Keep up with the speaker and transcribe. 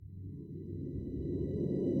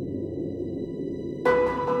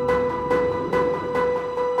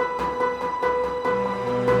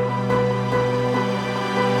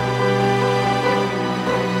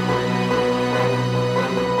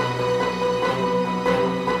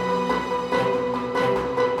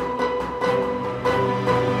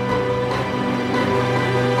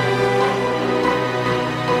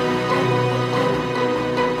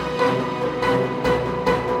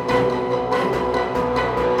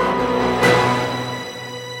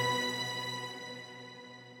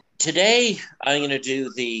Today, I'm going to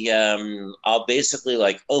do I'll basically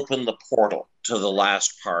like open the portal to the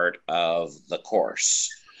last part of the course,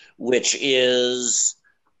 which is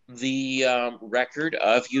the record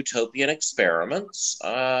of utopian experiments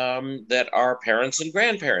that our parents and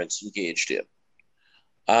grandparents engaged in.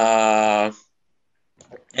 Uh,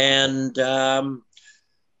 and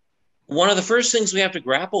One of the first things we have to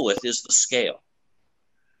grapple with is the scale.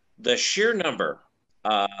 The sheer number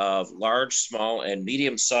of large, small, and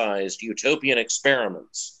medium sized utopian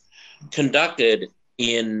experiments conducted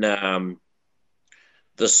in the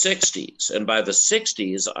 60s. And by the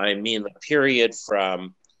 60s, I mean the period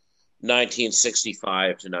from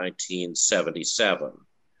 1965 to 1977,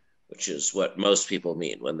 which is what most people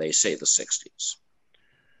mean when they say the 60s.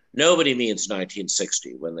 Nobody means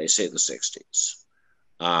 1960 when they say the 60s.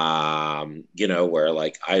 Where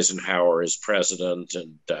like Eisenhower is president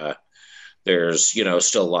and there's,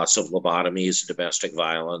 still lots of lobotomies and domestic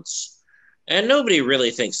violence. And nobody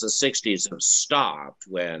really thinks the 60s have stopped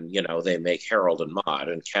when, they make Harold and Maude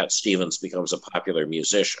and Cat Stevens becomes a popular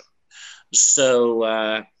musician.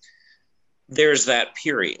 So there's that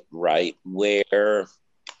period, right, where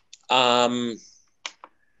um,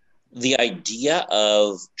 the idea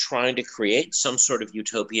of trying to create some sort of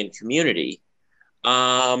utopian community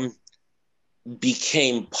um,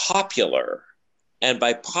 became popular. And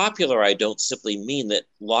by popular, I don't simply mean that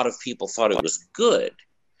a lot of people thought it was good.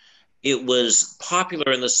 It was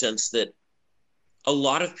popular in the sense that a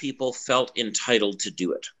lot of people felt entitled to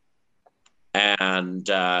do it. And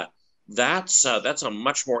that's a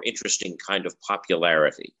much more interesting kind of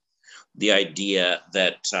popularity. The idea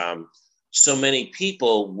that so many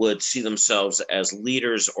people would see themselves as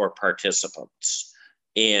leaders or participants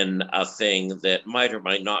in a thing that might or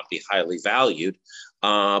might not be highly valued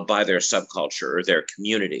by their subculture or their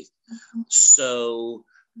community. Mm-hmm. So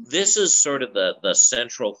this is sort of the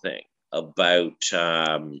central thing about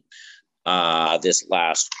this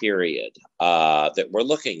last period that we're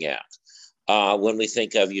looking at when we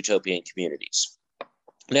think of utopian communities.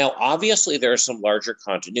 Now, obviously, there are some larger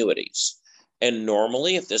continuities. And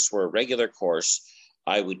normally, if this were a regular course,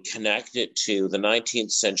 I would connect it to the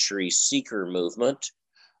 19th century seeker movement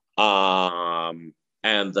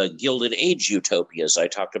and the Gilded Age utopias I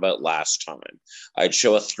talked about last time. I'd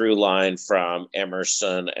show a through line from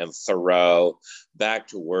Emerson and Thoreau back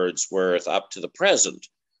to Wordsworth up to the present.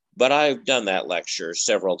 But I've done that lecture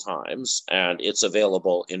several times, and it's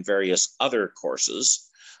available in various other courses.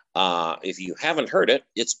 If you haven't heard it,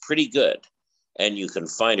 it's pretty good, and you can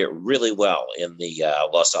find it really well in the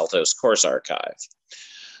Los Altos course archive.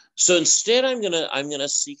 So instead, I'm gonna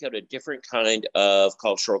seek out a different kind of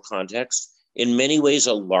cultural context, in many ways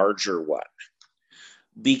a larger one,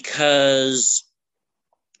 because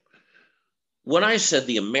when I said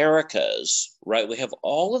the Americas, right, we have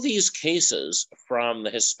all of these cases from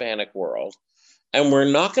the Hispanic world, and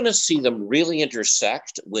we're not going to see them really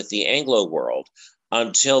intersect with the Anglo world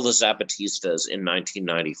until the Zapatistas in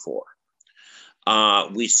 1994.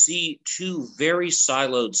 We see two very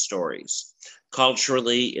siloed stories,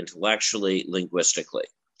 culturally, intellectually, linguistically.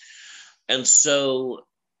 And so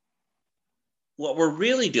what we're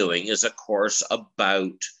really doing is a course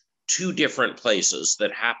about two different places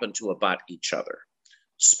that happen to abut each other,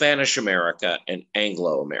 Spanish America and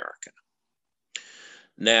Anglo America.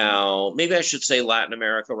 Now, maybe I should say Latin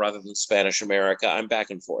America rather than Spanish America. I'm back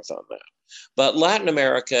and forth on that. But Latin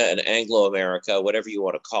America and Anglo America, whatever you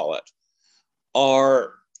want to call it,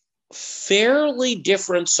 are fairly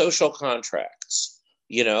different social contracts.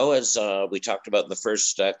 As we talked about in the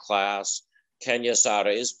first class,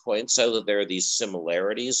 Cañizares points out that there are these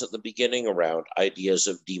similarities at the beginning around ideas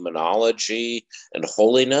of demonology and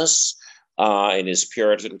holiness in his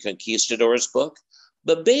Puritan Conquistadors book.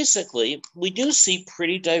 But basically, we do see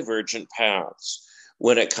pretty divergent paths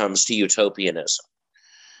when it comes to utopianism.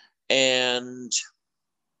 And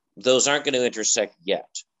those aren't going to intersect yet.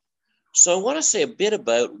 So I want to say a bit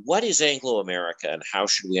about what is Anglo-America and how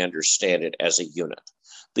should we understand it as a unit.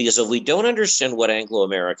 Because if we don't understand what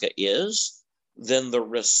Anglo-America is, then the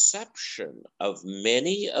reception of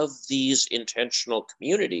many of these intentional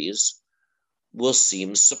communities will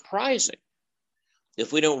seem surprising.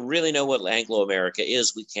 If we don't really know what Anglo-America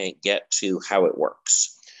is, we can't get to how it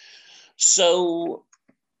works. So,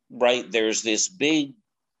 right, there's this big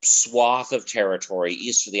swath of territory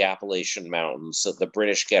east of the Appalachian Mountains that the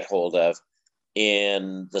British get hold of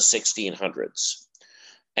in the 1600s.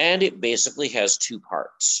 And it basically has two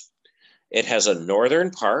parts. It has a northern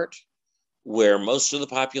part where most of the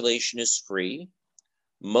population is free,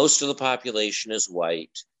 most of the population is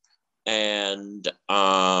white, and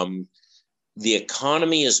the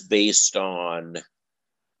economy is based on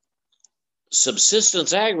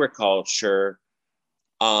subsistence agriculture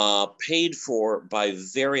paid for by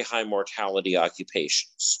very high mortality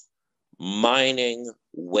occupations, mining,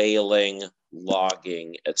 whaling,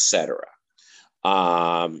 logging, etc.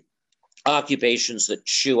 Occupations that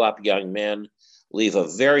chew up young men, leave a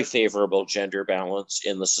very favorable gender balance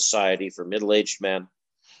in the society for middle-aged men.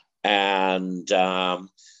 And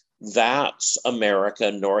that's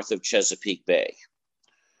America north of Chesapeake Bay,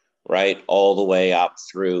 right? All the way up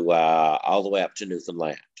to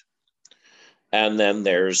Newfoundland. And then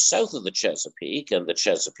there's south of the Chesapeake,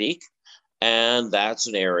 and that's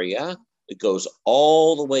an area that goes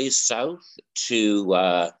all the way south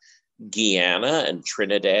to Guyana and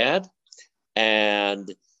Trinidad.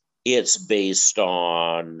 And it's based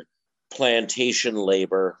on plantation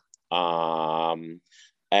labor and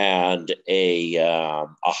a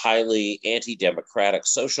highly anti-democratic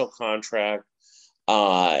social contract.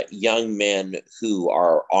 Young men who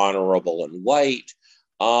are honorable and white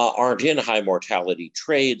aren't in high mortality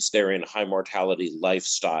trades. They're in high mortality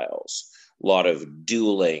lifestyles. A lot of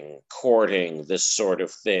dueling, courting, this sort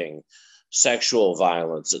of thing, sexual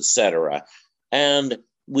violence, etc. And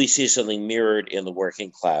we see something mirrored in the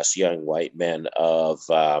working class young white men of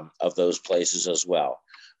those places as well.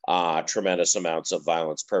 Tremendous amounts of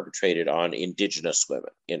violence perpetrated on Indigenous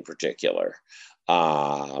women in particular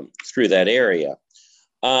through that area.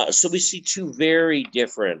 So we see two very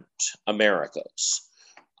different Americas.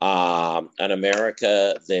 An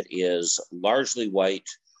America that is largely white,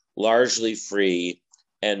 largely free,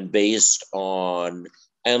 and based on,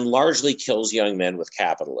 and largely kills young men with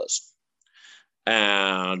capitalism.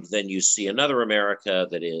 And then you see another America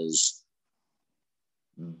that is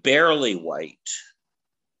barely white,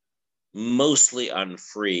 mostly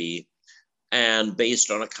unfree, and based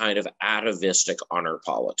on a kind of atavistic honor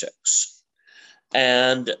politics.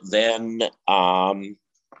 And then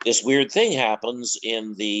this weird thing happens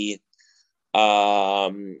in the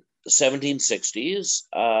 1760s,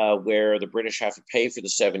 where the British have to pay for the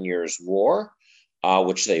 7 Years' War,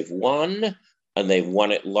 which they've won. And they've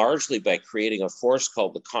won it largely by creating a force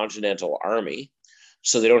called the Continental Army.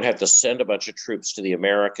 So they don't have to send a bunch of troops to the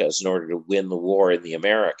Americas in order to win the war in the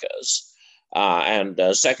Americas. And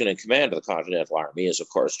second in command of the Continental Army is, of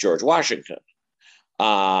course, George Washington.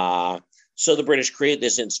 So the British create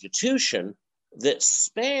this institution that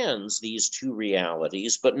spans these two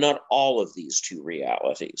realities, but not all of these two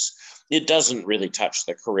realities. It doesn't really touch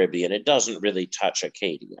the Caribbean. It doesn't really touch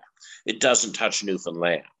Acadia. It doesn't touch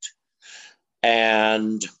Newfoundland.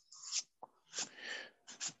 And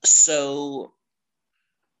so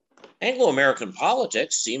Anglo-American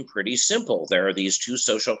politics seem pretty simple. There are these two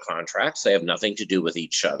social contracts. They have nothing to do with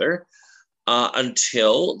each other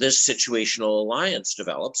until this situational alliance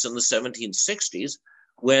develops in the 1760s,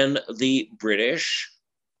 when the British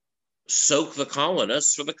soak the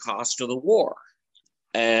colonists for the cost of the war.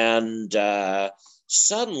 And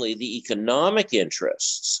suddenly the economic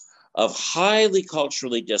interests of highly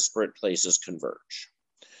culturally disparate places converge.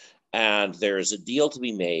 And there's a deal to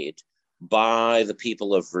be made by the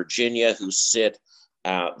people of Virginia who sit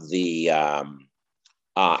at the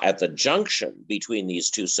junction between these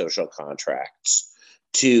two social contracts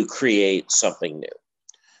to create something new.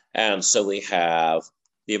 And so we have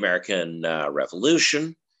the American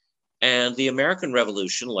Revolution, and the American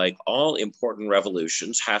Revolution, like all important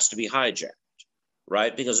revolutions, has to be hijacked.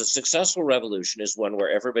 Right? Because a successful revolution is one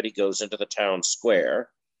where everybody goes into the town square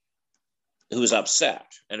who's upset,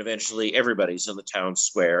 and eventually everybody's in the town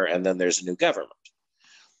square, and then there's a new government.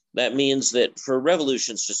 That means that for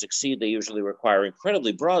revolutions to succeed, they usually require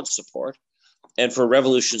incredibly broad support, and for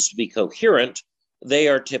revolutions to be coherent, they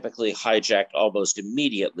are typically hijacked almost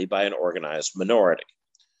immediately by an organized minority.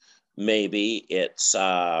 Maybe it's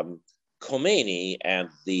Khomeini and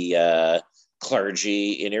the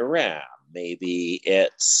clergy in Iran. Maybe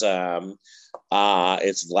it's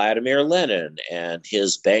Vladimir Lenin and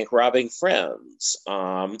his bank robbing friends.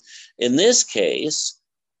 In this case,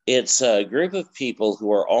 it's a group of people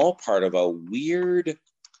who are all part of a weird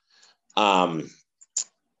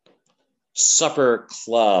supper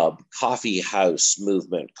club, coffee house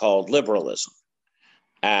movement called liberalism.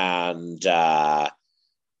 And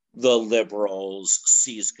the liberals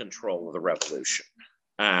seize control of the revolution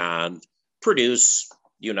and produce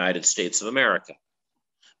the United States of America.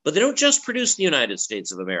 But they don't just produce the United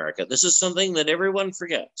States of America. This is something that everyone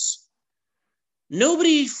forgets.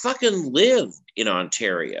 Nobody fucking lived in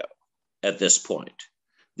Ontario at this point.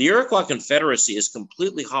 The Iroquois Confederacy has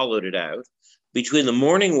completely hollowed it out. Between the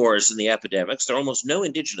Morning Wars and the epidemics, there are almost no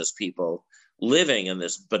Indigenous people living in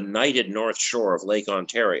this benighted North Shore of Lake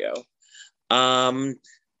Ontario.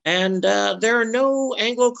 And there are no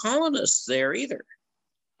Anglo colonists there either.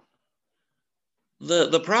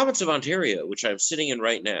 The province of Ontario, which I'm sitting in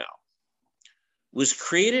right now, was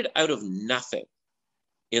created out of nothing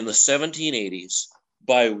in the 1780s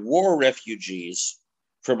by war refugees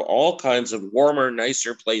from all kinds of warmer,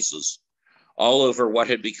 nicer places all over what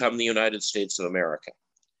had become the United States of America.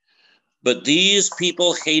 But these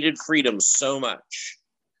people hated freedom so much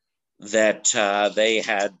that they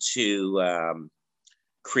had to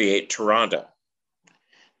create Toronto.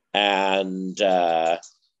 And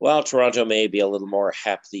while Toronto may be a little more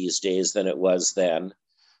hep these days than it was then,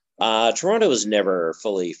 Toronto has never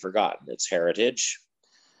fully forgotten its heritage.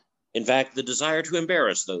 In fact, the desire to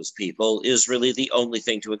embarrass those people is really the only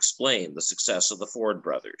thing to explain the success of the Ford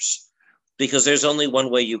brothers, because there's only one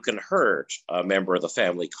way you can hurt a member of the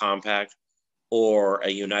family compact or a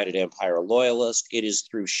United Empire loyalist. It is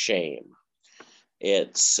through shame.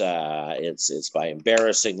 It's by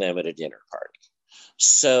embarrassing them at a dinner party.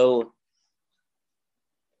 So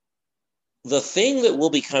the thing that will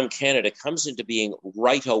become Canada comes into being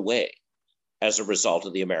right away as a result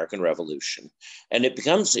of the American Revolution. And it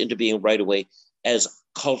becomes into being right away as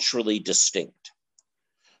culturally distinct.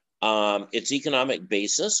 Its economic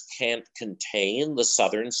basis can't contain the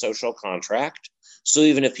Southern social contract. So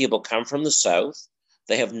even if people come from the South,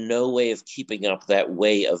 they have no way of keeping up that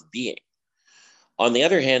way of being. On the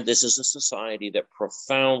other hand, this is a society that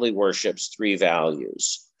profoundly worships three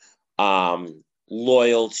values: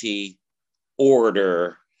 loyalty,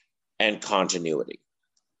 order, and continuity.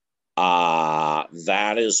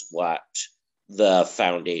 That is what the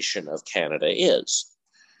foundation of Canada is.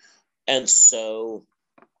 And so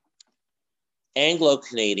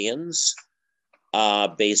Anglo-Canadians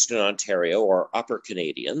based in Ontario, or Upper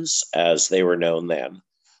Canadians, as they were known then,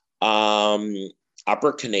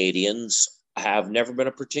 Upper Canadians have never been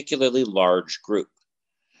a particularly large group.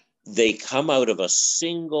 They come out of a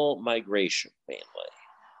single migration, mainly.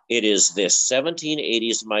 It is this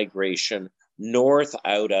 1780s migration north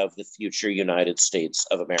out of the future United States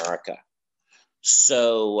of America.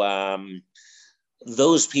 So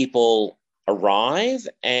those people arrive,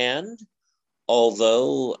 and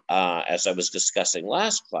although, as I was discussing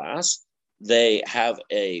last class, they have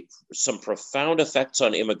some profound effects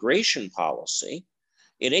on immigration policy,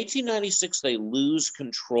 in 1896, they lose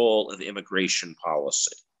control of immigration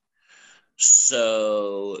policy.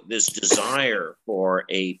 So this desire for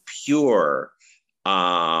a pure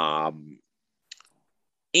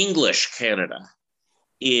English Canada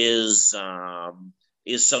is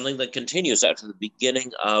something that continues after the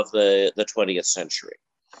beginning of the 20th century.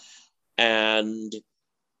 And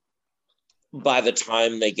by the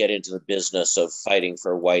time they get into the business of fighting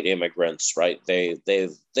for white immigrants, right, they're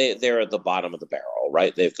at the bottom of the barrel,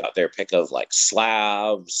 right? They've got their pick of like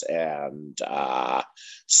Slavs and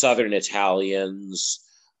Southern Italians,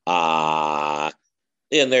 and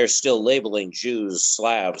they're still labeling Jews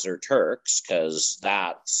Slavs or Turks because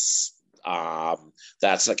that's a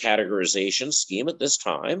categorization scheme at this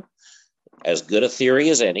time, as good a theory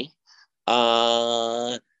as any.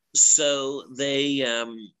 So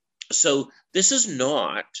this is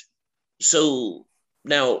not, so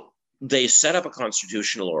now they set up a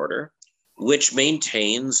constitutional order which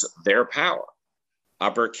maintains their power.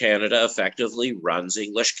 Upper Canada effectively runs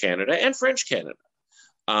English Canada and French Canada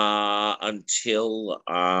until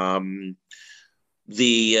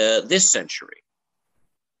this century.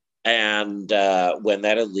 And when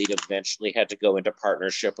that elite eventually had to go into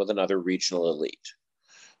partnership with another regional elite.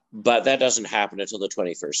 But that doesn't happen until the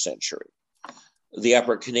 21st century. The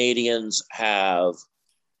Upper Canadians have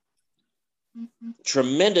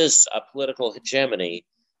tremendous political hegemony,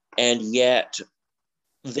 and yet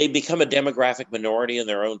they become a demographic minority in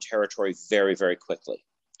their own territory very, very quickly.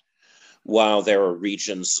 While there are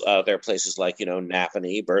regions, there are places like,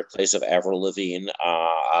 Napanee, birthplace of Avril Lavigne,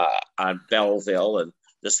 on Belleville, and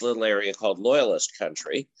this little area called Loyalist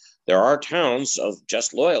Country. There are towns of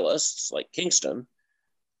just Loyalists, like Kingston.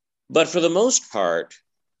 But for the most part,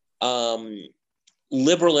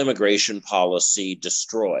 liberal immigration policy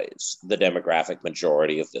destroys the demographic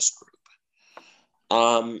majority of this group.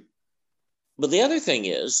 But the other thing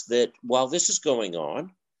is that while this is going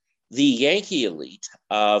on, the Yankee elite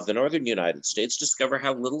of the northern United States discover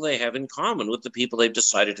how little they have in common with the people they've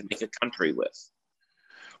decided to make a country with,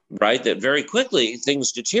 right? That very quickly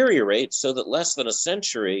things deteriorate so that less than a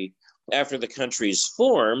century after the country's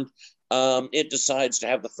formed, it decides to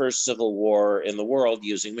have the first civil war in the world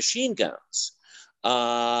using machine guns.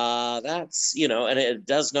 And it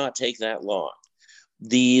does not take that long.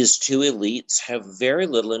 These two elites have very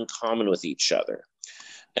little in common with each other.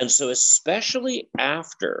 And so especially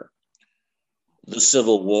after the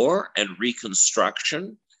Civil War and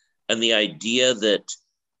Reconstruction, and the idea that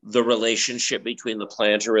the relationship between the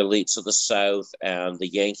planter elites of the South and the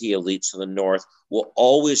Yankee elites of the North will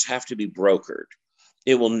always have to be brokered.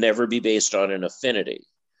 It will never be based on an affinity.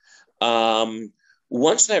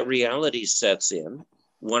 Once that reality sets in,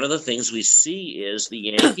 one of the things we see is the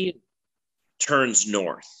Yankee turns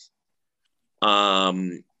north.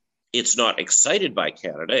 It's not excited by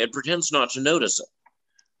Canada. It pretends not to notice it.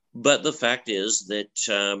 But the fact is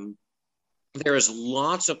that there is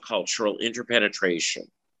lots of cultural interpenetration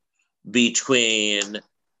between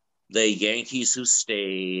the Yankees who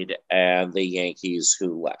stayed and the Yankees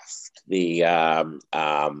who left. The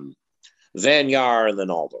Vanier and the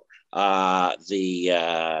Noldor.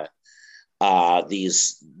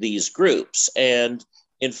 These groups, and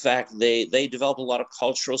in fact, they develop a lot of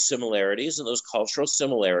cultural similarities, and those cultural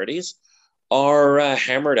similarities are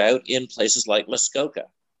hammered out in places like Muskoka,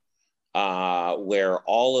 where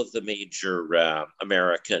all of the major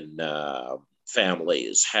American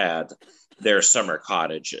families had their summer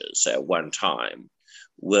cottages at one time.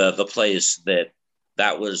 With the place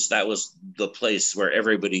that was the place where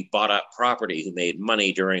everybody bought up property who made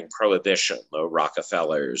money during Prohibition, the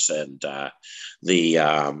Rockefellers and the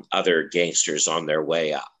other gangsters on their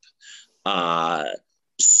way up.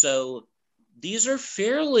 So these are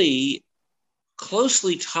fairly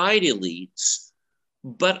closely tied elites,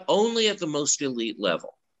 but only at the most elite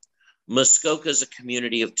level. Muskoka is a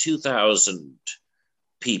community of 2,000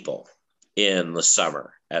 people in the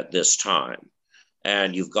summer at this time.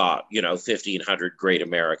 And you've got, 1,500 great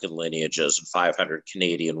American lineages and 500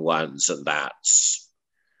 Canadian ones, and that's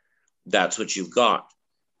what you've got.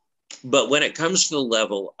 But when it comes to the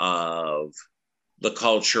level of the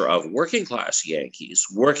culture of working class Yankees,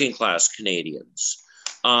 working class Canadians,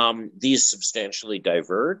 these substantially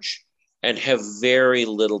diverge and have very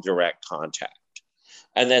little direct contact.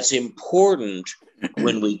 And that's important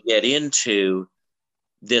when we get into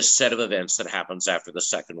this set of events that happens after the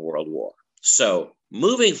Second World War. So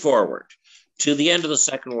moving forward to the end of the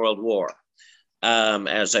Second World War,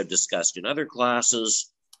 as I've discussed in other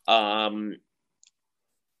classes,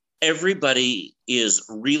 everybody is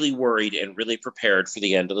really worried and really prepared for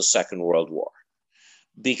the end of the Second World War,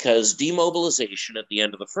 because demobilization at the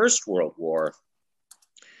end of the First World War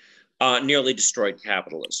nearly destroyed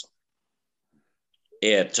capitalism.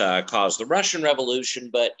 It caused the Russian Revolution,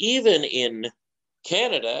 but even in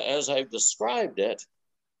Canada, as I've described it,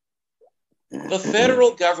 the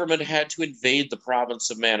federal government had to invade the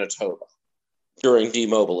province of Manitoba during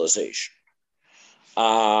demobilization.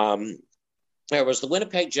 There was the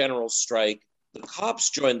Winnipeg General Strike. The cops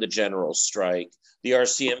joined the General Strike. The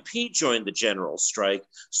RCMP joined the General Strike.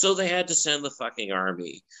 So they had to send the fucking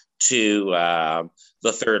army to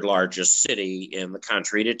the third largest city in the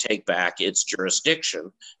country to take back its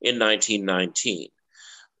jurisdiction in 1919.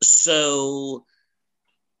 So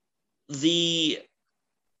the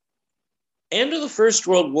end of the First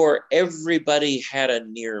World War, everybody had a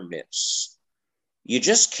near miss. You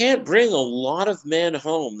just can't bring a lot of men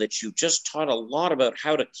home that you just taught a lot about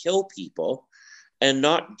how to kill people and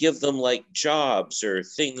not give them like jobs or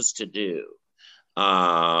things to do.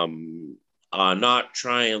 Not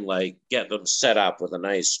try and like get them set up with a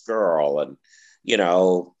nice girl and,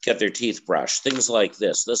 get their teeth brushed, things like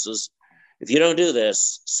this. If you don't do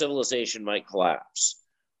this, civilization might collapse.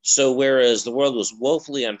 So whereas the world was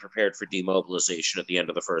woefully unprepared for demobilization at the end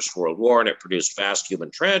of the First World War, and it produced vast human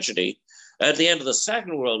tragedy, at the end of the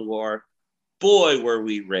Second World War, boy, were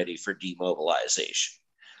we ready for demobilization.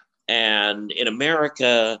 And in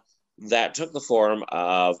America, that took the form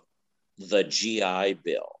of the GI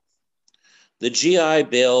Bill. The GI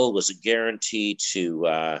Bill was a guarantee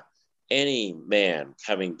to any man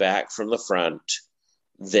coming back from the front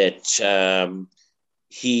that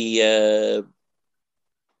he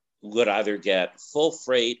would either get full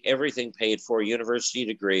freight, everything paid for, university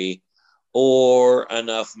degree, or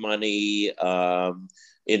enough money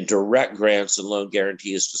in direct grants and loan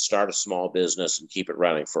guarantees to start a small business and keep it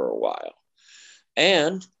running for a while.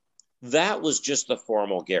 And that was just the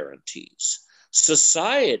formal guarantees.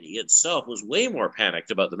 Society itself was way more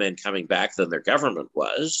panicked about the men coming back than their government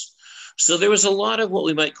was. So there was a lot of what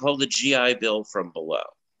we might call the GI Bill from below.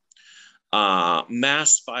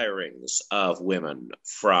 Mass firings of women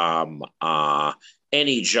from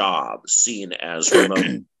any job seen as remote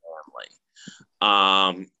family.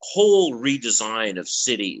 Whole redesign of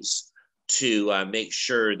cities to make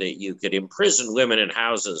sure that you could imprison women in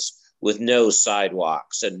houses with no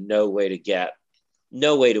sidewalks and no way to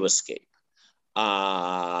escape.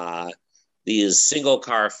 These single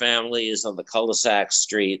car families on the cul-de-sac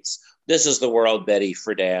streets, This is the world Betty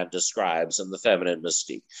Friedan describes in The Feminine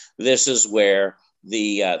Mystique. This is where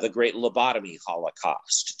the great lobotomy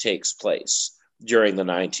holocaust takes place during the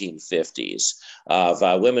 1950s of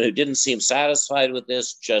women who didn't seem satisfied with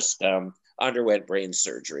this, just underwent brain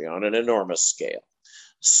surgery on an enormous scale.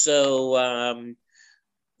 So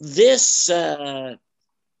this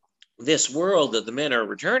world that the men are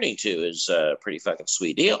returning to is a pretty fucking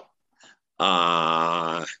sweet deal.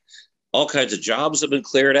 All kinds of jobs have been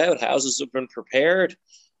cleared out, houses have been prepared,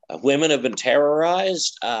 women have been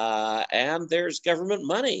terrorized, and there's government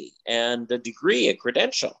money and a degree, a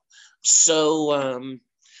credential. So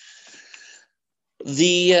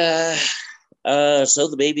the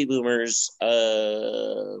baby boomers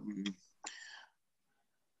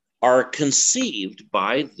are conceived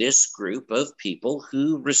by this group of people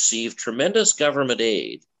who receive tremendous government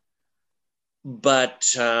aid,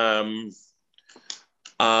 but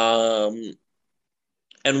one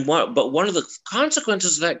of the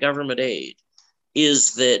consequences of that government aid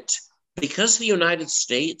is that because the United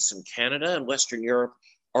States and Canada and Western Europe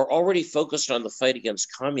are already focused on the fight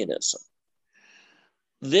against communism,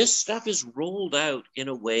 this stuff is rolled out in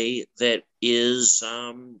a way that is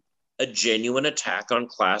a genuine attack on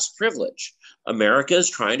class privilege. America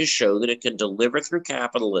is trying to show that it can deliver through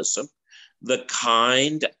capitalism the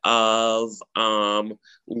kind of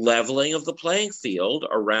leveling of the playing field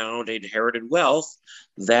around inherited wealth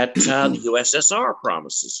that the USSR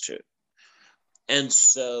promises to. And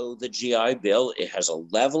so the GI Bill, it has a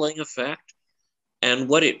leveling effect. And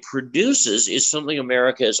what it produces is something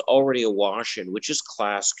America is already awash in, which is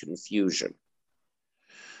class confusion.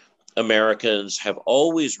 Americans have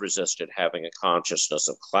always resisted having a consciousness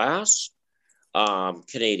of class.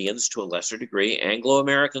 Canadians to a lesser degree.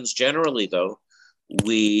 Anglo-Americans generally, though,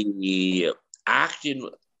 we act in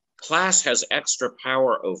class has extra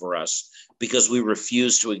power over us because we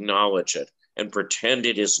refuse to acknowledge it and pretend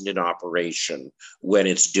it isn't in operation when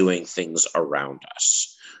it's doing things around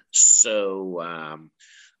us. So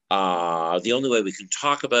the only way we can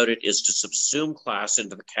talk about it is to subsume class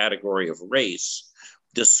into the category of race,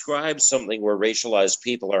 describe something where racialized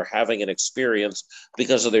people are having an experience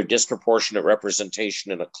because of their disproportionate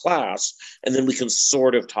representation in a class, and then we can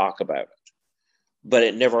sort of talk about it. But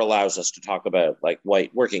it never allows us to talk about like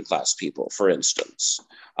white working class people, for instance.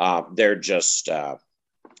 They're just a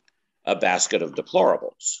basket of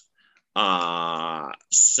deplorables.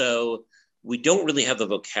 So we don't really have the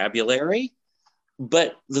vocabulary,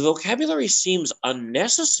 but the vocabulary seems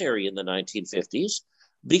unnecessary in the 1950s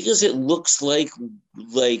because it looks like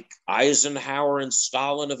Eisenhower and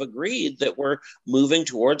Stalin have agreed that we're moving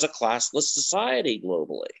towards a classless society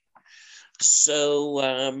globally.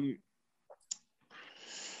 So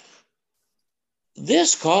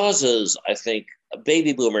this causes, I think,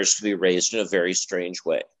 baby boomers to be raised in a very strange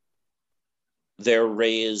way. They're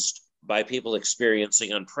raised by people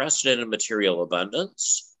experiencing unprecedented material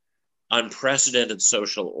abundance, unprecedented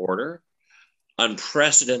social order,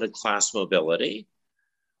 unprecedented class mobility.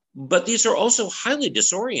 But these are also highly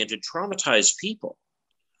disoriented, traumatized people,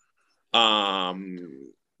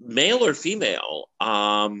 male or female.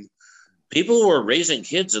 People who are raising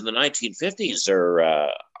kids in the 1950s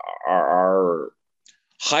are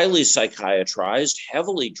highly psychiatrized,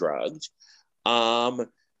 heavily drugged,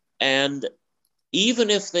 and even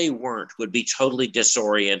if they weren't, would be totally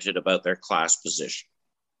disoriented about their class position.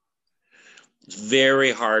 It's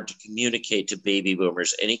very hard to communicate to baby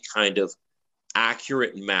boomers any kind of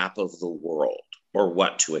accurate map of the world or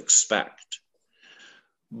what to expect.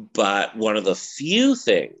 But one of the few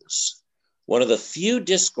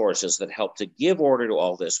discourses that helped to give order to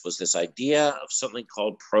all this was this idea of something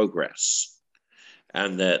called progress.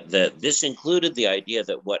 And that this included the idea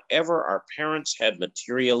that whatever our parents had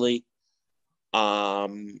materially,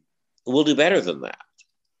 we'll do better than that.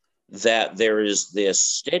 That there is this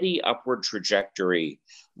steady upward trajectory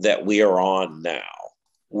that we are on now,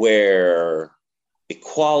 where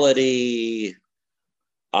equality,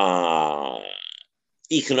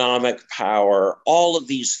 economic power, all of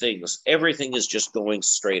these things, everything is just going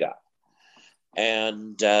straight up.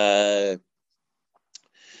 And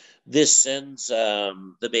this sends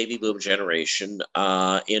the baby boom generation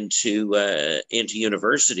into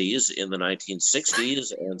universities in the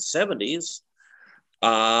 1960s and 70s.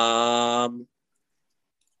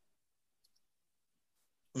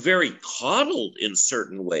 Very coddled in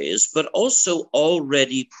certain ways, but also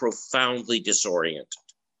already profoundly disoriented.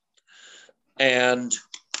 And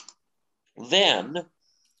then,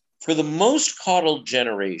 for the most coddled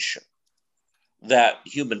generation that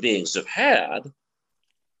human beings have had,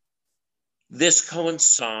 this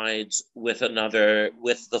coincides with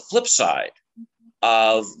the flip side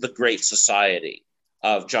of the Great Society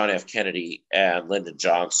of John F. Kennedy and Lyndon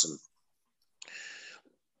Johnson.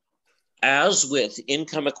 As with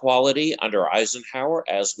income equality under Eisenhower,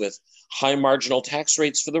 as with high marginal tax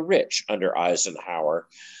rates for the rich under Eisenhower,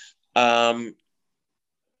 the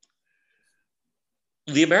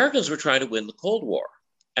Americans were trying to win the Cold War.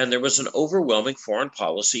 And there was an overwhelming foreign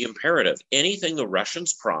policy imperative. Anything the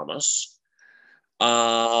Russians promise,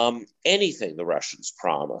 anything the Russians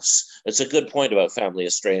promise. It's a good point about family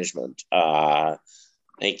estrangement.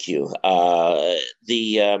 Thank you.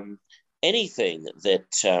 Anything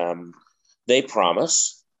that they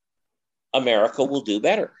promise, America will do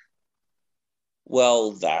better.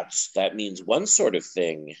 Well, that means one sort of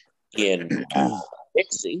thing in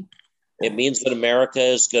Dixie. It means that America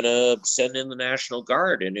is going to send in the National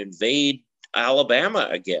Guard and invade Alabama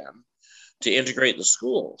again to integrate the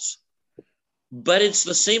schools. But it's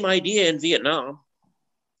the same idea in Vietnam.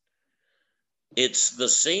 It's the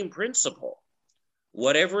same principle.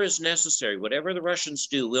 Whatever is necessary, whatever the Russians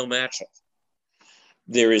do, we'll match it.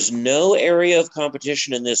 There is no area of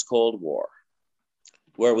competition in this Cold War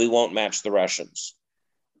where we won't match the Russians.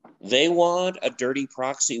 They want a dirty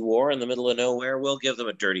proxy war in the middle of nowhere. We'll give them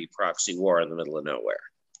a dirty proxy war in the middle of nowhere.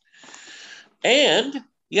 And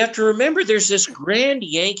you have to remember there's this grand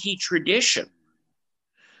Yankee tradition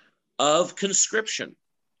of conscription.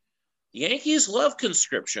 Yankees love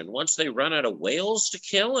conscription. Once they run out of whales to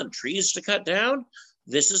kill and trees to cut down,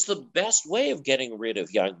 this is the best way of getting rid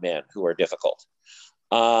of young men who are difficult.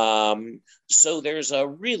 So there's a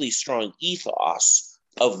really strong ethos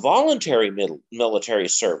of voluntary military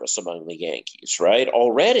service among the Yankees, right?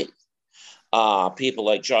 Already, people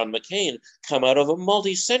like John McCain come out of a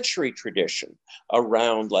multi-century tradition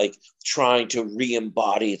around like trying to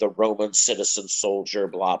re-embody the Roman citizen soldier,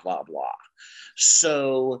 blah, blah, blah.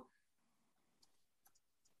 So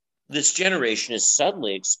this generation is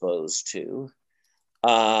suddenly exposed to,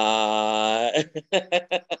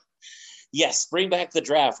 yes, bring back the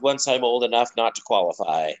draft once I'm old enough not to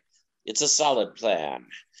qualify. It's a solid plan.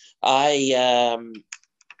 And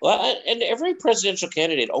every presidential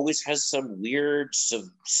candidate always has some weird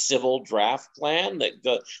civil draft plan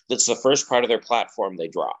that's the first part of their platform they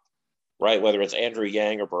drop, right? Whether it's Andrew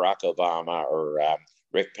Yang or Barack Obama or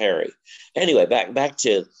Rick Perry. Anyway, back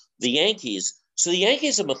to the Yankees. So the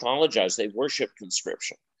Yankees have mythologized. They worship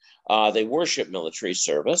conscription. They worship military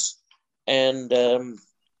service. And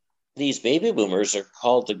these baby boomers are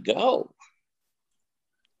called to go.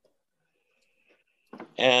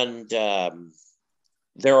 And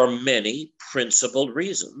there are many principled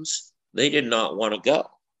reasons they did not want to go.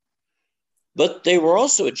 But they were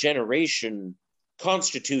also a generation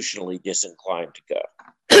constitutionally disinclined to go.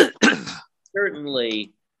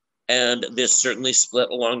 Certainly, and this certainly split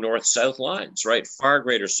along North-South lines, right? Far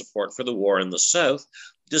greater support for the war in the South,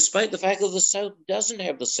 despite the fact that the South doesn't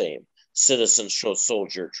have the same citizen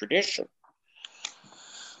soldier tradition.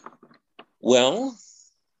 Well,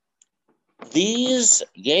 these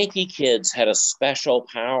Yankee kids had a special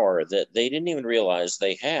power that they didn't even realize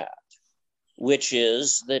they had, which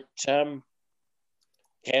is that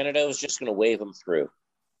Canada was just going to wave them through.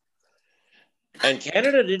 And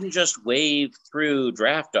Canada didn't just wave through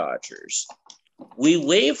draft dodgers. We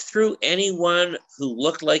waved through anyone who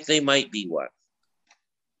looked like they might be one.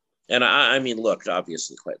 And I mean, looked,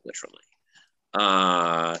 obviously, quite literally.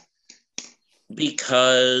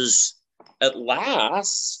 Because at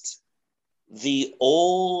last, the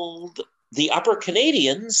upper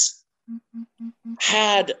Canadians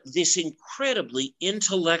had this incredibly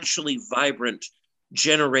intellectually vibrant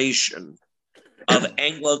generation of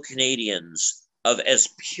Anglo-Canadians of as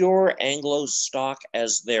pure Anglo stock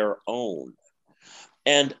as their own.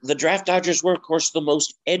 And the draft dodgers were, of course, the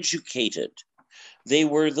most educated. They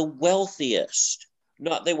were the wealthiest.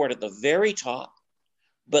 They weren't at the very top,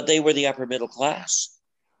 but they were the upper middle class.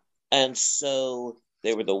 And so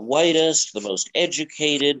they were the whitest, the most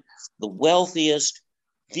educated, the wealthiest.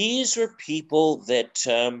 These were people that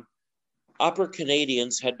upper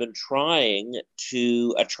Canadians had been trying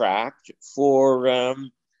to attract for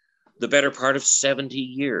the better part of 70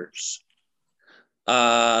 years.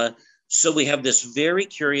 So we have this very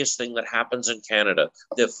curious thing that happens in Canada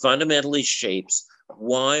that fundamentally shapes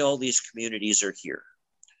why all these communities are here,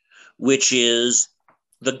 which is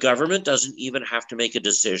the government doesn't even have to make a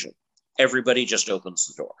decision. Everybody just opens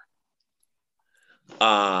the door.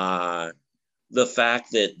 The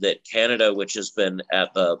fact that Canada, which has been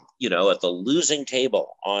at the losing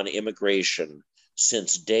table on immigration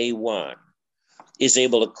since day one, is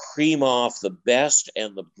able to cream off the best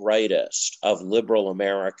and the brightest of liberal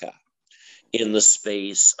America in the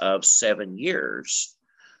space of 7 years,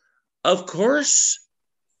 Of course,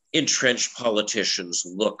 entrenched politicians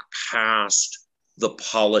look past the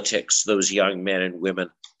politics those young men and women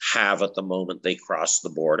have at the moment they cross the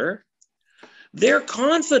border. They're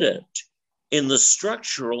confident in the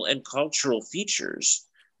structural and cultural features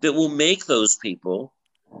that will make those people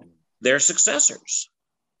their successors.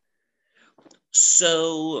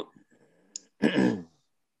 So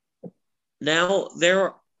now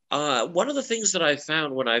one of the things that I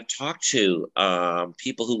found when I've talked to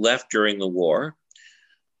people who left during the war,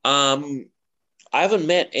 I haven't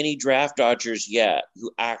met any draft dodgers yet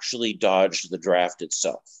who actually dodged the draft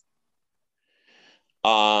itself.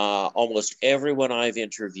 Almost everyone I've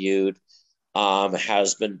interviewed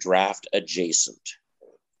has been draft adjacent.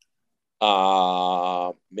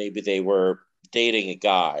 Maybe they were dating a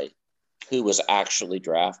guy who was actually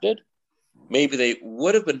drafted. Maybe they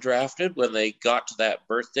would have been drafted when they got to that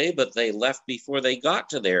birthday, but they left before they got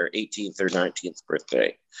to their 18th or 19th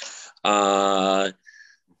birthday.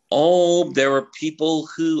 There were people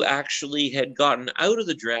who actually had gotten out of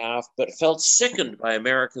the draft but felt sickened by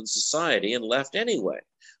American society and left anyway.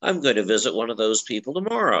 I'm going to visit one of those people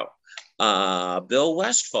tomorrow. Bill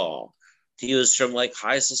Westfall. He was from like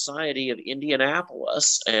high society of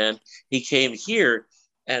Indianapolis, and he came here,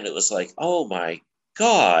 and it was like, oh my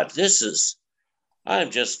God, I'm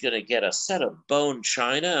just going to get a set of bone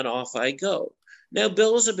china and off I go. Now,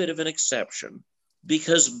 Bill is a bit of an exception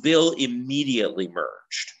because Bill immediately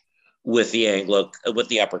merged with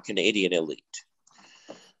the Upper Canadian elite.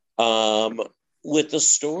 With the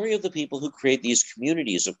story of the people who create these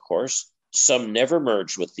communities, of course, some never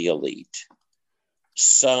merge with the elite.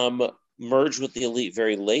 Some merge with the elite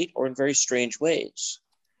very late or in very strange ways.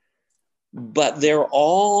 But they're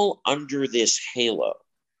all under this halo.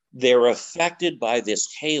 They're affected by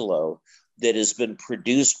this halo that has been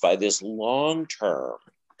produced by this long-term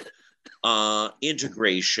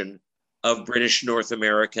integration of British North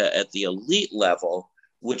America at the elite level,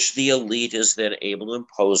 which the elite is then able to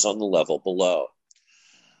impose on the level below.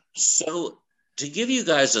 So to give you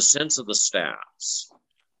guys a sense of the stats,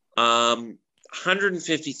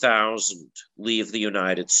 150,000 leave the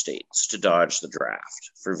United States to dodge the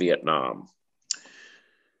draft for Vietnam.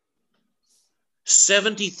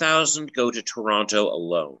 70,000 go to Toronto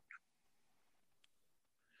alone.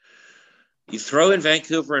 You throw in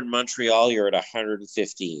Vancouver and Montreal, you're at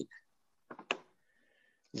 115.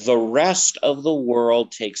 The rest of the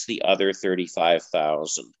world takes the other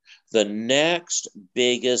 35,000. The next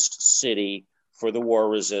biggest city for the war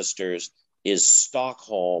resistors is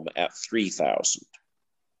Stockholm at 3,000.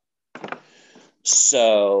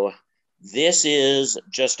 So this is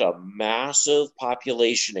just a massive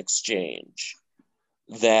population exchange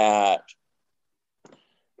that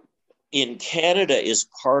in Canada is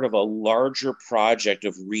part of a larger project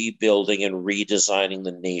of rebuilding and redesigning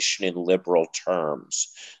the nation in liberal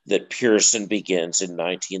terms that Pearson begins in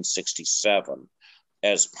 1967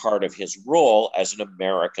 as part of his role as an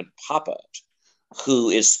American puppet who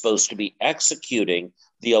is supposed to be executing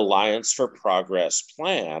the Alliance for Progress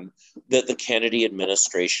plan that the Kennedy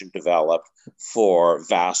administration developed for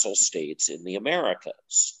vassal states in the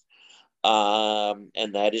Americas.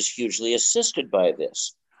 And that is hugely assisted by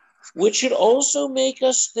this, which should also make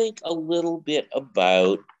us think a little bit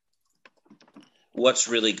about what's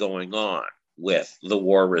really going on with the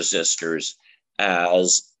war resistors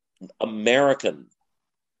as American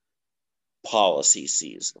policy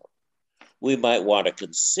sees them. We might want to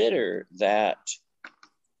consider that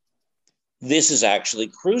this is actually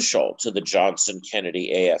crucial to the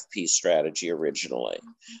Johnson-Kennedy AFP strategy originally.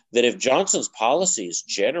 That if Johnson's policies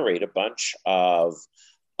generate a bunch of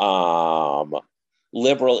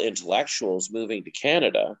liberal intellectuals moving to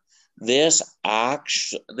Canada, this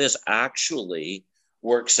actually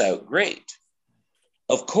works out great.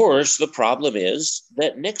 Of course, the problem is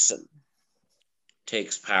that Nixon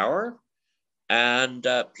takes power, and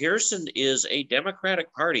Pearson is a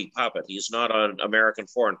Democratic Party puppet. He's not an American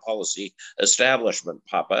foreign policy establishment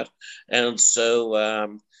puppet. And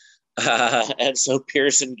so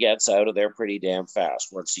Pearson gets out of there pretty damn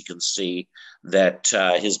fast once he can see that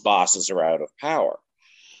his bosses are out of power.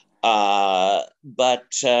 So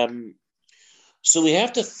we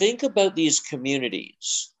have to think about these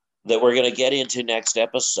communities that we're going to get into next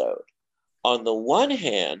episode. On the one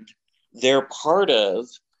hand, they're part of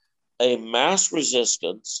a mass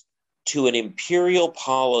resistance to an imperial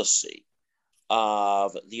policy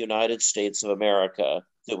of the United States of America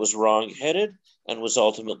that was wrong-headed and was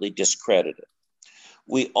ultimately discredited.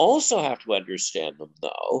 We also have to understand them,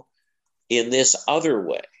 though, in this other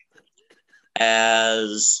way,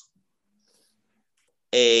 as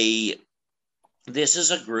this is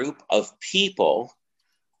a group of people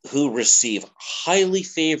who receive highly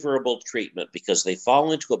favorable treatment because they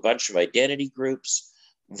fall into a bunch of identity groups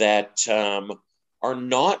that are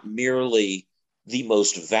not merely the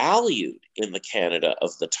most valued in the Canada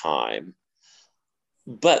of the time,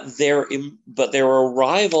 but their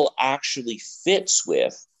arrival actually fits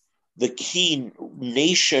with the key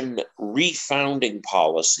nation refounding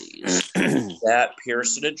policies that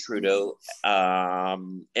Pearson and Trudeau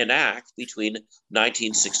enact between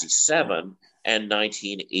 1967 and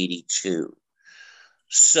 1982.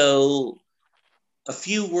 So, a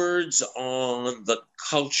few words on the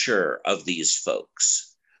culture of these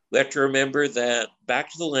folks. We have to remember that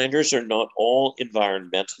Back to the Landers are not all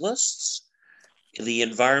environmentalists. The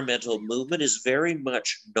environmental movement is very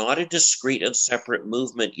much not a discrete and separate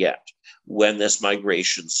movement yet when this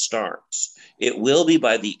migration starts. It will be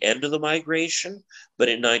by the end of the migration, but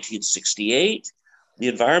in 1968, the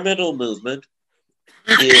environmental movement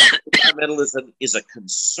environmentalism is a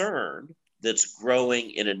concern that's growing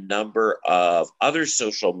in a number of other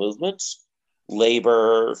social movements,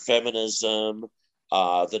 labor, feminism,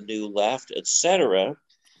 the New Left, etc.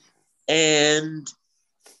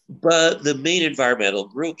 But the main environmental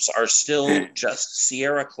groups are still just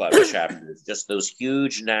Sierra Club chapters, just those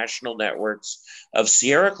huge national networks of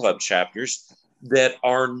Sierra Club chapters that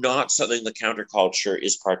are not something the counterculture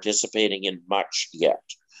is participating in much yet,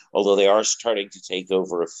 although they are starting to take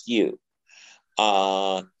over a few.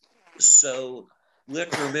 So we have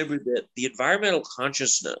to remember that the environmental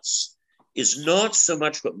consciousness is not so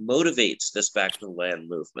much what motivates this Back to the Land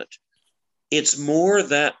movement. It's more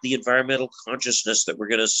that the environmental consciousness that we're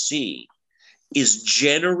going to see is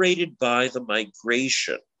generated by the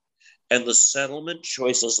migration and the settlement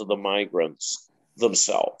choices of the migrants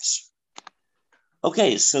themselves.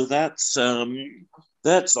 Okay, so that's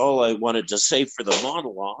all I wanted to say for the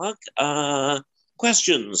monologue.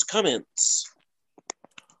 Questions, comments?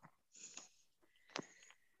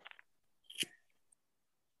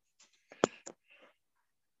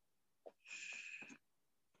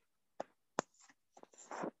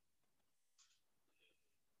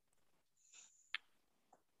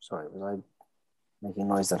 Sorry, was I making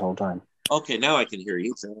noise that whole time? Okay, now I can hear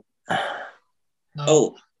you.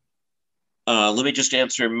 Oh, let me just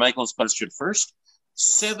answer Michael's question first.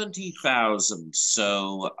 70,000,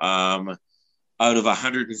 so out of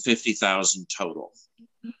 150,000 total.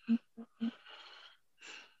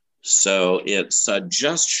 So it's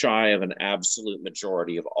just shy of an absolute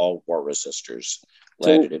majority of all war resistors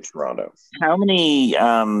landed in Toronto. How many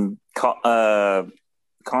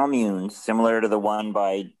communes similar to the one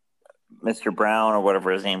by Mr. Brown or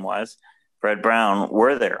whatever his name was, Fred Brown,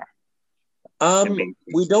 were there? We're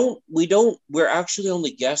actually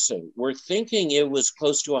only guessing. We're thinking it was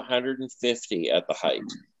close to 150 at the height.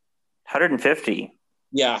 150?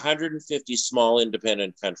 Yeah, 150 small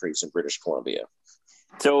independent countries in British Columbia.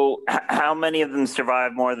 So how many of them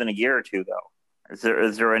survived more than a year or two, though?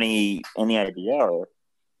 Is there any idea? Or?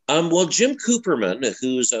 Well, Jim Cooperman,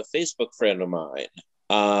 who's a Facebook friend of mine,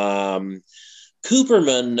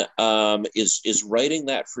 Cooperman is writing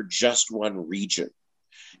that for just one region.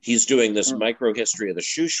 He's doing this micro history of the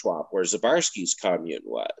Shuswap, where Zabarski's commune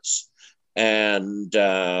was, and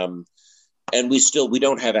we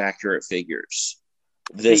don't have accurate figures.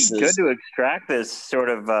 This is good to extract this sort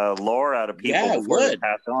of lore out of people before they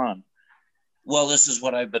pass on. Well, this is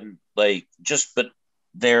what I've been but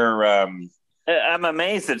they're. I'm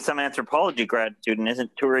amazed that some anthropology grad student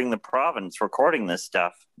isn't touring the province recording this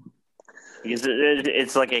stuff. Because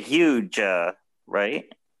it's like a huge, right?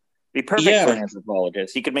 Be perfect for an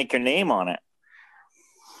anthropologist. You could make your name on it.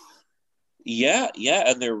 Yeah,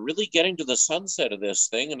 and they're really getting to the sunset of this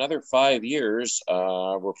thing. Another 5 years,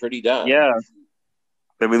 we're pretty done. Yeah.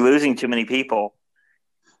 They'll be losing too many people.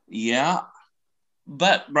 Yeah.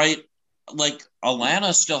 But, right, like,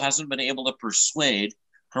 Alana still hasn't been able to persuade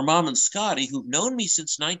her mom and Scotty, who've known me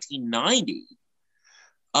since 1990,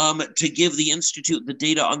 to give the Institute the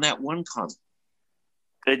data on that one comment.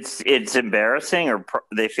 It's embarrassing, or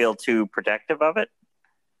they feel too protective of it?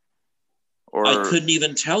 Or I couldn't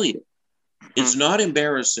even tell you. It's not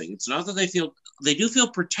embarrassing. It's not that they do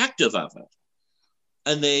feel protective of it.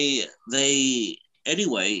 And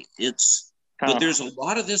anyway, but there's a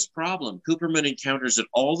lot of this problem. Cooperman encounters it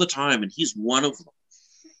all the time, and he's one of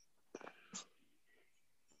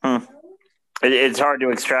them. It's hard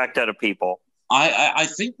to extract out of people. I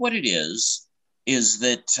think what it is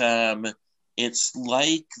that it's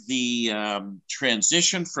like the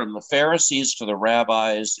transition from the Pharisees to the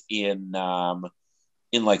rabbis in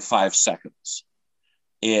like 5 seconds.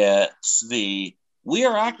 It's we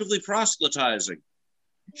are actively proselytizing.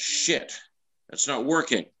 Shit, that's not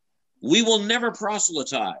working. We will never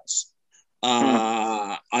proselytize.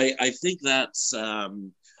 I think that's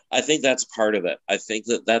part of it. I think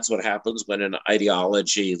that's what happens when an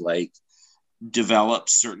ideology like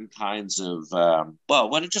develops certain kinds of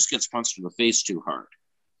when it just gets punched in the face too hard.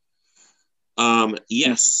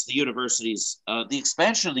 Yes, the universities, the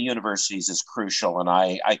expansion of the universities is crucial, and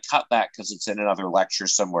I cut that because it's in another lecture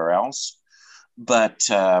somewhere else. But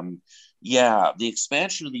yeah, the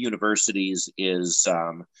expansion of the universities is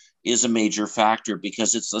a major factor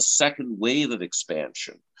because it's the second wave of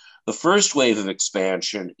expansion. The first wave of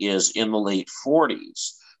expansion is in the late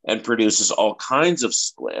 40s and produces all kinds of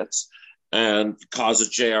splits and causes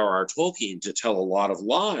J.R.R. Tolkien to tell a lot of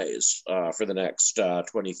lies for the next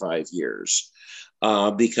 25 years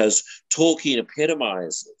because Tolkien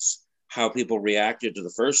epitomizes how people reacted to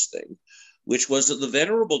the first thing, which was that the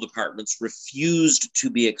venerable departments refused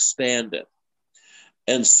to be expanded.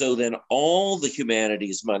 And so then all the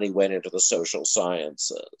humanities money went into the social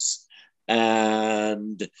sciences.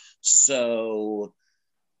 And so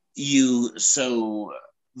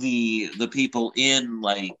the people in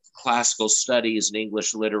like classical studies and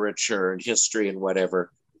English literature and history and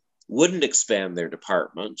whatever wouldn't expand their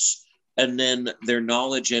departments. And then their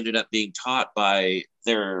knowledge ended up being taught by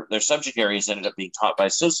their subject areas ended up being taught by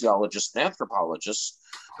sociologists and anthropologists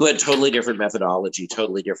who had totally different methodology,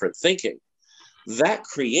 totally different thinking. That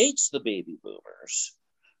creates the baby boomers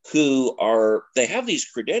who they have these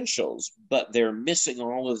credentials, but they're missing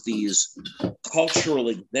all of these cultural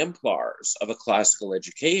exemplars of a classical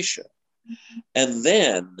education. And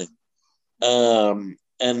then so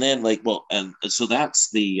that's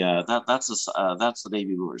the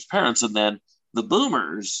baby boomers' parents, and then the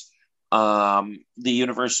boomers, the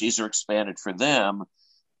universities are expanded for them,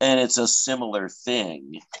 and it's a similar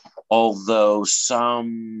thing. Although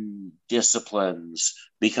some disciplines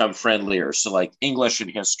become friendlier, so like English and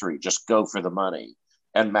history just go for the money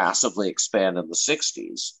and massively expand in the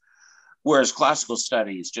 60s, whereas classical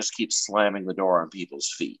studies just keep slamming the door on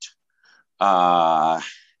people's feet.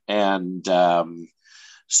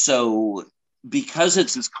 So because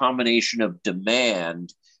it's this combination of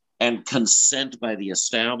demand and consent by the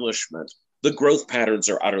establishment, the growth patterns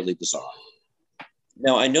are utterly bizarre.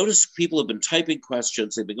 Now, I noticed people have been typing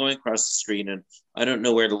questions. They've been going across the screen, and I don't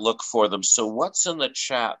know where to look for them. So what's in the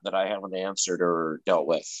chat that I haven't answered or dealt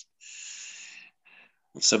with?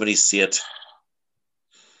 Can somebody see it?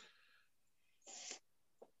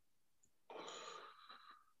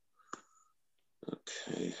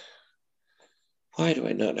 Okay. Why do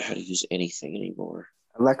I not know how to use anything anymore?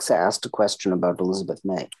 Alexa asked a question about Elizabeth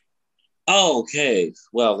May. Oh, okay.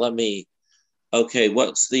 Well, okay,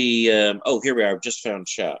 what's the... here we are. I've just found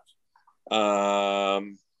chat.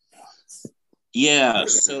 Yeah,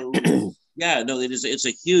 so... yeah, no, it's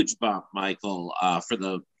a huge bump, Michael, for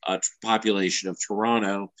the population of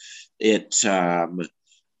Toronto. It...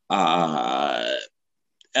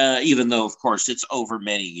 even though, of course, it's over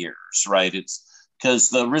many years, right? It's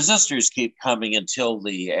because the resistors keep coming until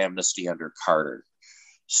the amnesty under Carter.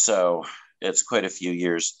 So it's quite a few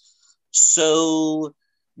years. So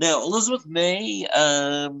now Elizabeth May,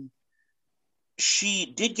 she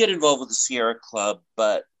did get involved with the Sierra Club,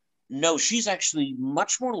 but no, she's actually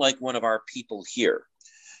much more like one of our people here.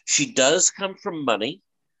 She does come from money,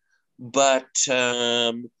 but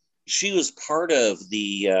she was part of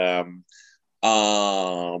the...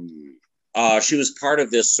 she was part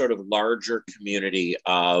of this sort of larger community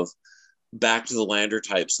of back to the lander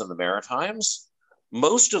types in the Maritimes.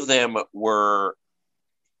 Most of them were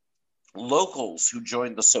locals who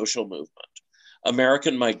joined the social movement.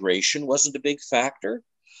 American migration wasn't a big factor,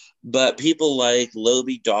 but people like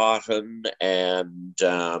Lobie Doughton and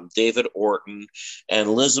David Orton and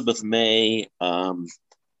Elizabeth May, Orton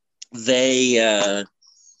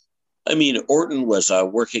was a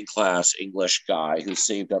working class English guy who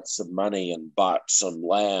saved up some money and bought some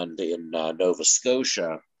land in Nova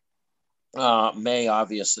Scotia. May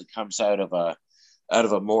obviously comes out of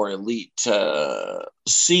a more elite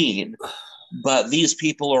scene, but these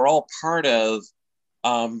people are all part of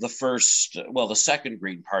the second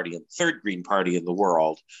Green Party and third Green Party in the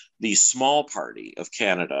world, the small party of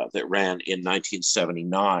Canada that ran in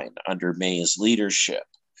 1979 under May's leadership.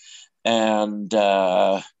 And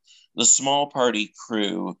the small party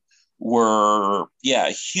crew were,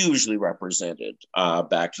 hugely represented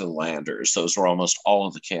back to the Landers. Those were almost all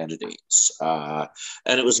of the candidates. And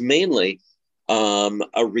it was mainly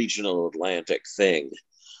a regional Atlantic thing.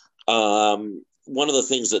 One of the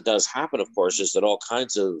things that does happen, of course, is that all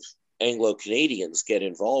kinds of Anglo-Canadians get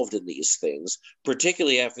involved in these things,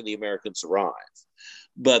 particularly after the Americans arrive.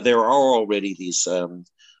 But there are already these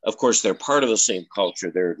of course, they're part of the same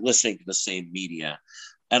culture. They're listening to the same media.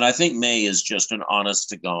 And I think May is just an honest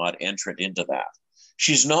to God entrant into that.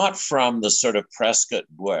 She's not from the sort of Prescott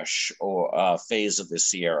Bush or phase of the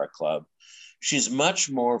Sierra Club. She's much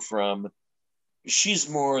more from, she's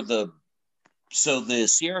more the, so the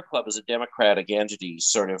Sierra Club is a democratic entity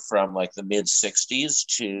sort of from like the mid 60s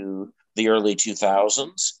to the early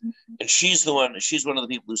 2000s. And she's one of the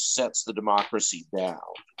people who sets the democracy down.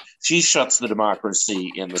 She shuts the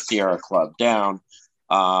democracy in the Sierra Club down.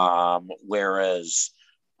 But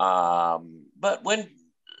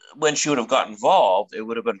when she would have got involved, it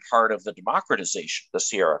would have been part of the democratization of the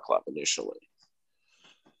Sierra Club initially.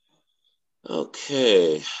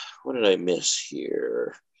 Okay, what did I miss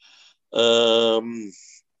here? David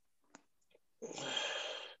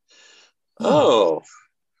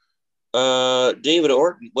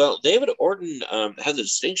Orton. Well, David Orton has the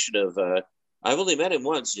distinction of I've only met him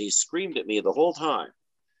once, and he screamed at me the whole time.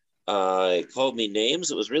 He called me names.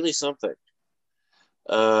 It was really something.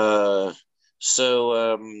 I'm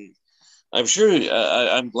sure.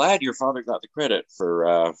 I'm glad your father got the credit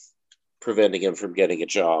for preventing him from getting a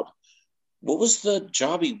job. What was the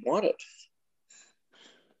job he wanted?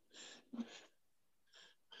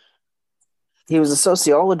 He was a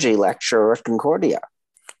sociology lecturer at Concordia.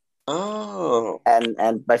 Oh.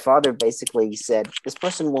 And my father basically said, this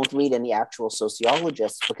person won't read any actual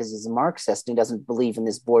sociologists because he's a Marxist and he doesn't believe in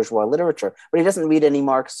this bourgeois literature. But he doesn't read any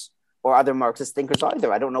Marx or other Marxist thinkers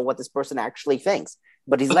either. I don't know what this person actually thinks,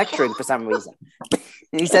 but he's lecturing for some reason.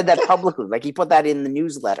 And he said that publicly, like he put that in the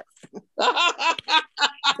newsletter.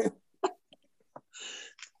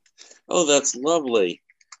 Oh, that's lovely.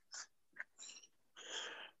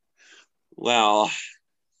 Well,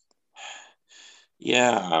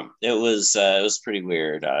 yeah, it was pretty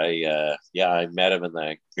weird. I met him in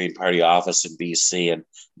the Green Party office in BC and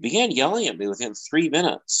began yelling at me within 3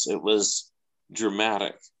 minutes. It was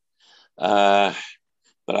dramatic. But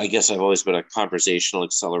I guess I've always been a conversational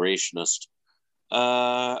accelerationist.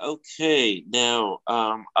 Okay, now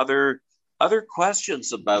other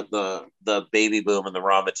questions about the baby boom and the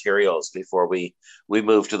raw materials before we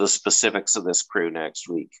move to the specifics of this crew next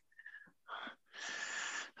week.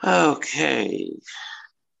 Okay.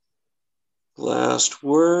 Last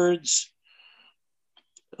words.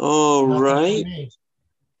 All right.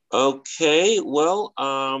 Okay. Well,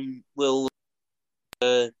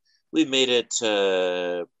 we made it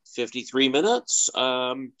 53 minutes.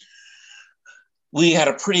 We had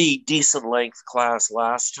a pretty decent length class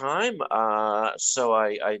last time, so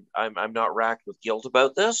I'm not racked with guilt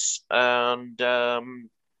about this. And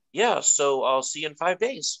so I'll see you in 5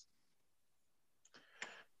 days.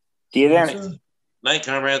 See you then. Night,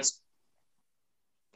 comrades.